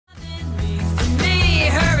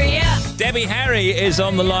Debbie Harry is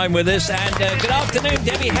on the line with us. And good afternoon,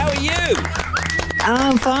 Debbie. How are you?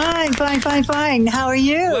 I'm fine. How are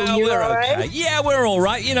you? Well, you we're all okay. right? Yeah, we're all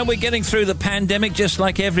right. You know, we're getting through the pandemic just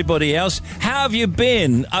like everybody else. How have you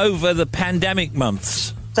been over the pandemic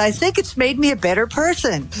months? I think it's made me a better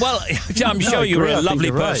person. Well, I'm sure you were a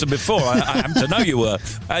lovely person right. before. I happen to know you were.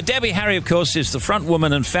 Debbie Harry, of course, is the front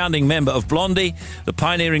woman and founding member of Blondie, the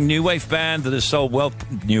pioneering new wave band that has sold, well,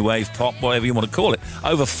 new wave, pop, whatever you want to call it,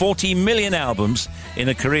 over 40 million albums in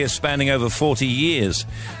a career spanning over 40 years.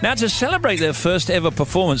 Now, to celebrate their first ever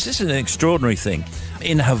performance, this is an extraordinary thing.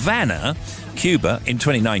 In Havana, Cuba, in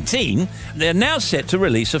 2019, they're now set to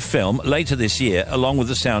release a film later this year along with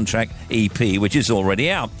the soundtrack EP, which is already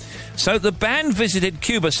out. So the band visited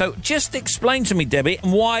Cuba. So just explain to me, Debbie,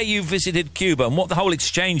 why you visited Cuba and what the whole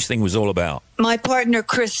exchange thing was all about. My partner,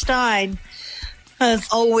 Chris Stein, has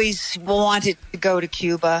always wanted to go to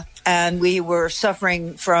Cuba, and we were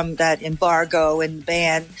suffering from that embargo in the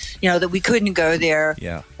band, that we couldn't go there.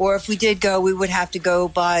 Yeah. Or if we did go, we would have to go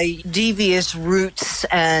by devious routes,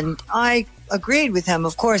 and I agreed with him.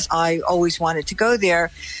 Of course, I always wanted to go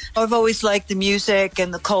there. I've always liked the music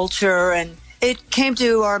and the culture, and it came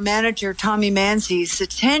to our manager, Tommy Manzi's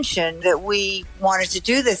attention that we wanted to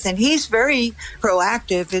do this. And he's very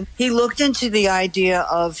proactive. And he looked into the idea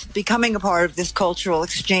of becoming a part of this cultural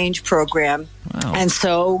exchange program. Wow. And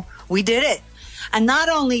so we did it. And not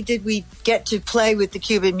only did we get to play with the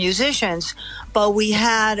Cuban musicians, but we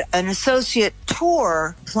had an associate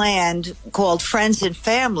tour planned called Friends and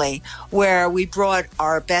Family, where we brought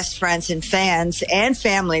our best friends and fans and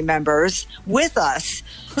family members with us.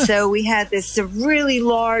 So we had this really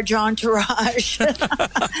large entourage.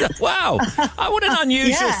 Wow. What an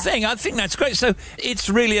unusual thing. I think that's great. So it's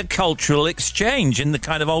really a cultural exchange in the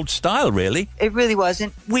kind of old style, really. It really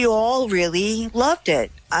wasn't. We all really loved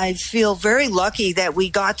it. I feel very lucky that we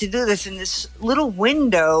got to do this in this little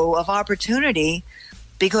window of opportunity,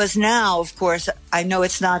 because now, of course, I know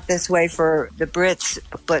it's not this way for the Brits,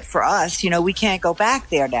 but for us, we can't go back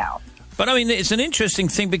there now. But, I mean, it's an interesting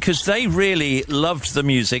thing because they really loved the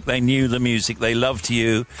music. They knew the music. They loved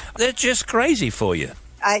you. They're just crazy for you.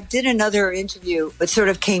 I did another interview. It sort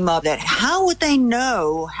of came up that how would they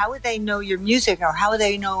know your music, or how would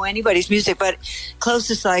they know anybody's music? But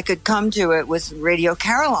closest I could come to it was Radio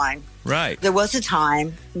Caroline. Right. There was a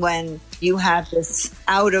time when you had this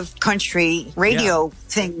out-of-country radio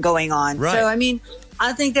thing going on. Right. So,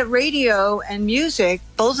 I think that radio and music,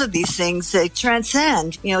 both of these things, they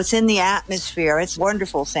transcend. It's in the atmosphere. It's a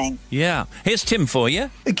wonderful thing. Yeah. Here's Tim for you.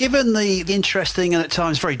 Given the interesting and at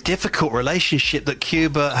times very difficult relationship that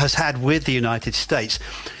Cuba has had with the United States,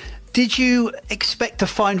 did you expect to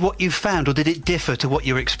find what you found, or did it differ to what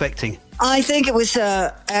you were expecting? I think it was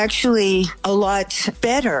actually a lot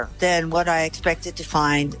better than what I expected to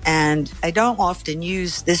find. And I don't often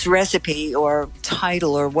use this recipe or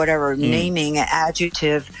title or whatever naming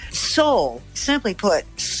adjective. Soul, simply put,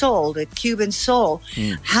 soul, the Cuban soul.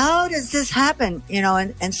 How does this happen?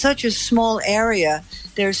 In such a small area,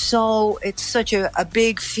 it's such a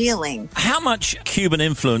big feeling. How much Cuban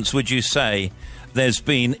influence would you say there's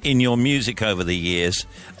been in your music over the years?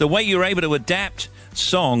 The way you're able to adapt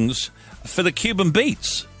songs for the Cuban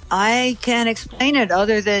beats. I can't explain it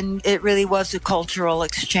other than it really was a cultural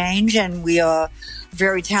exchange, and we are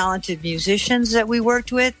very talented musicians that we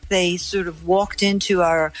worked with. They sort of walked into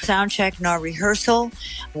our sound check and our rehearsal.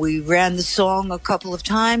 We ran the song a couple of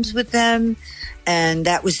times with them, and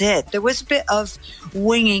that was it. There was a bit of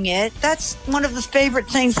winging it. That's one of the favorite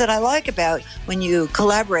things that I like about when you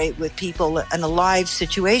collaborate with people in a live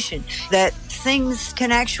situation, that things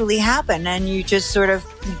can actually happen and you just sort of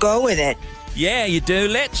go with it. Yeah, you do.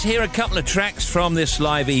 Let's hear a couple of tracks from this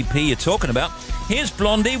live EP you're talking about. Here's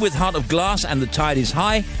Blondie with Heart of Glass and The Tide is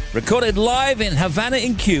High, recorded live in Havana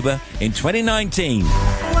in Cuba in 2019.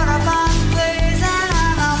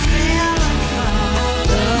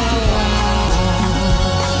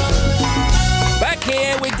 Back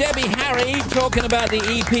here with Debbie Harry talking about the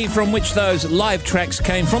EP from which those live tracks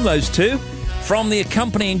came from, those two, from the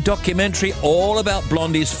accompanying documentary all about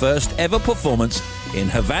Blondie's first ever performance in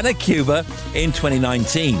Havana, Cuba in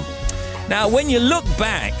 2019. Now, when you look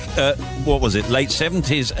back at, late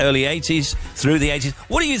 70s, early 80s, through the 80s,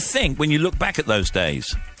 what do you think when you look back at those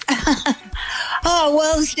days? Oh,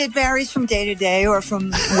 well, it varies from day to day or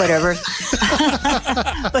from whatever.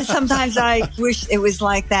 But sometimes I wish it was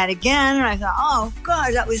like that again. And I thought, oh,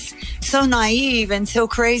 God, that was so naive and so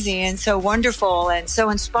crazy and so wonderful and so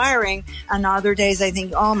inspiring. And other days I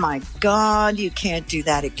think, oh, my God, you can't do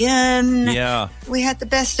that again. Yeah. We had the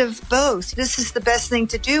best of both. This is the best thing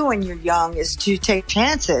to do when you're young, is to take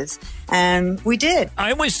chances. And we did.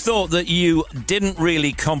 I always thought that you didn't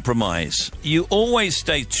really compromise. You always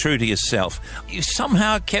stayed true to yourself. You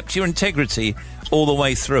somehow kept your integrity all the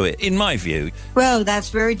way through it, in my view. Well, that's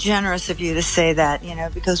very generous of you to say that,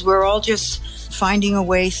 because we're all just finding a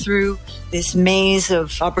way through this maze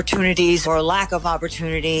of opportunities or lack of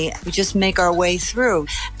opportunity. We just make our way through.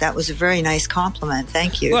 That was a very nice compliment.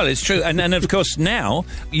 Thank you. Well, it's true. And of course, now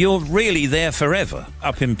you're really there forever,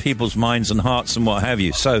 up in people's minds and hearts and what have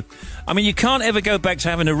you. So, I mean, you can't ever go back to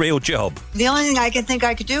having a real job. The only thing I can think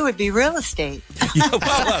I could do would be real estate.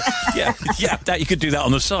 Yeah, that you could do that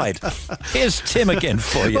on the side. Here's Tim again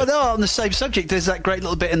for you. Well, no, on the same subject, there's that great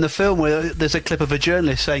little bit in the film where there's a clip of a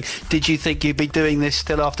journalist saying, did you think you'd be doing this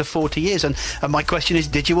still after 40 years? And my question is,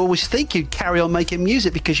 did you always think you'd carry on making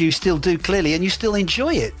music? Because you still do, clearly, and you still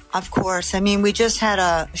enjoy it. Of course. I mean, we just had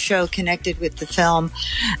a show connected with the film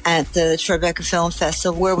at the Tribeca Film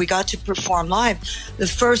Festival where we got to perform live. The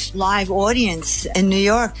first live audience in New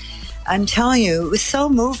York. I'm telling you, it was so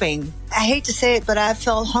moving. I hate to say it, but I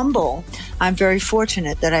felt humble. I'm very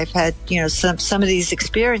fortunate that I've had, some of these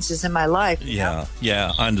experiences in my life. Yeah,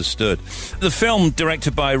 I understood. The film,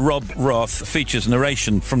 directed by Rob Roth, features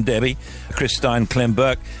narration from Debbie, Christine, Clem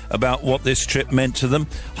Burke, about what this trip meant to them,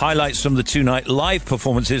 highlights from the two-night live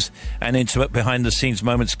performances, and intimate behind-the-scenes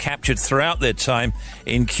moments captured throughout their time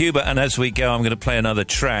in Cuba. And as we go, I'm going to play another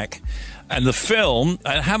track. And the film,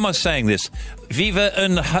 how am I saying this? Vivir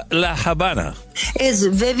En La Habana. Is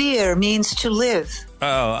vivir, means to live.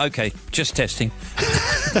 Oh, okay. Just testing.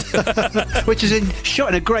 Which is shot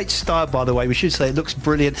in a great style, by the way. We should say it looks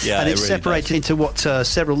brilliant. Yeah, and it's really separated into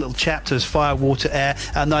several little chapters: fire, water, air.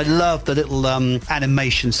 And I love the little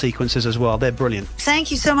animation sequences as well. They're brilliant. Thank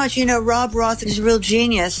you so much. Rob Roth is a real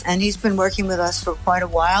genius, and he's been working with us for quite a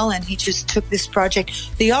while, and he just took this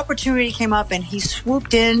project. The opportunity came up, and he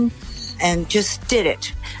swooped in and just did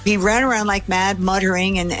it. He ran around like mad,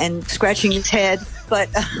 muttering and scratching his head. But,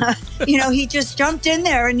 he just jumped in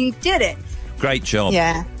there and he did it. Great job.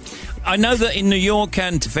 Yeah. I know that in New York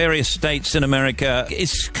and various states in America,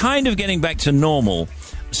 it's kind of getting back to normal.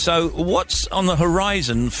 So what's on the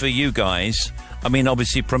horizon for you guys? I mean,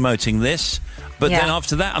 obviously promoting this. But then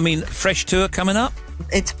after that, fresh tour coming up?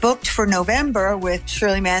 It's booked for November with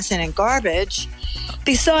Shirley Manson and Garbage.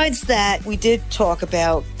 Besides that, we did talk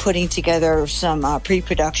about putting together some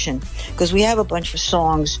pre-production because we have a bunch of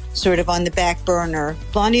songs sort of on the back burner.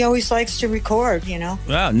 Blondie always likes to record,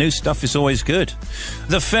 Well, new stuff is always good.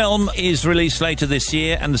 The film is released later this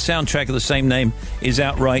year and the soundtrack of the same name is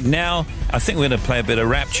out right now. I think we're going to play a bit of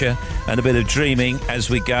Rapture and a bit of Dreaming as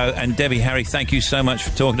we go. And Debbie Harry, thank you so much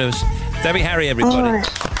for talking to us. Debbie Harry, everybody.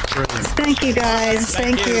 Thank you, guys.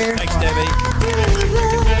 Thank you. Thanks,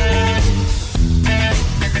 Debbie.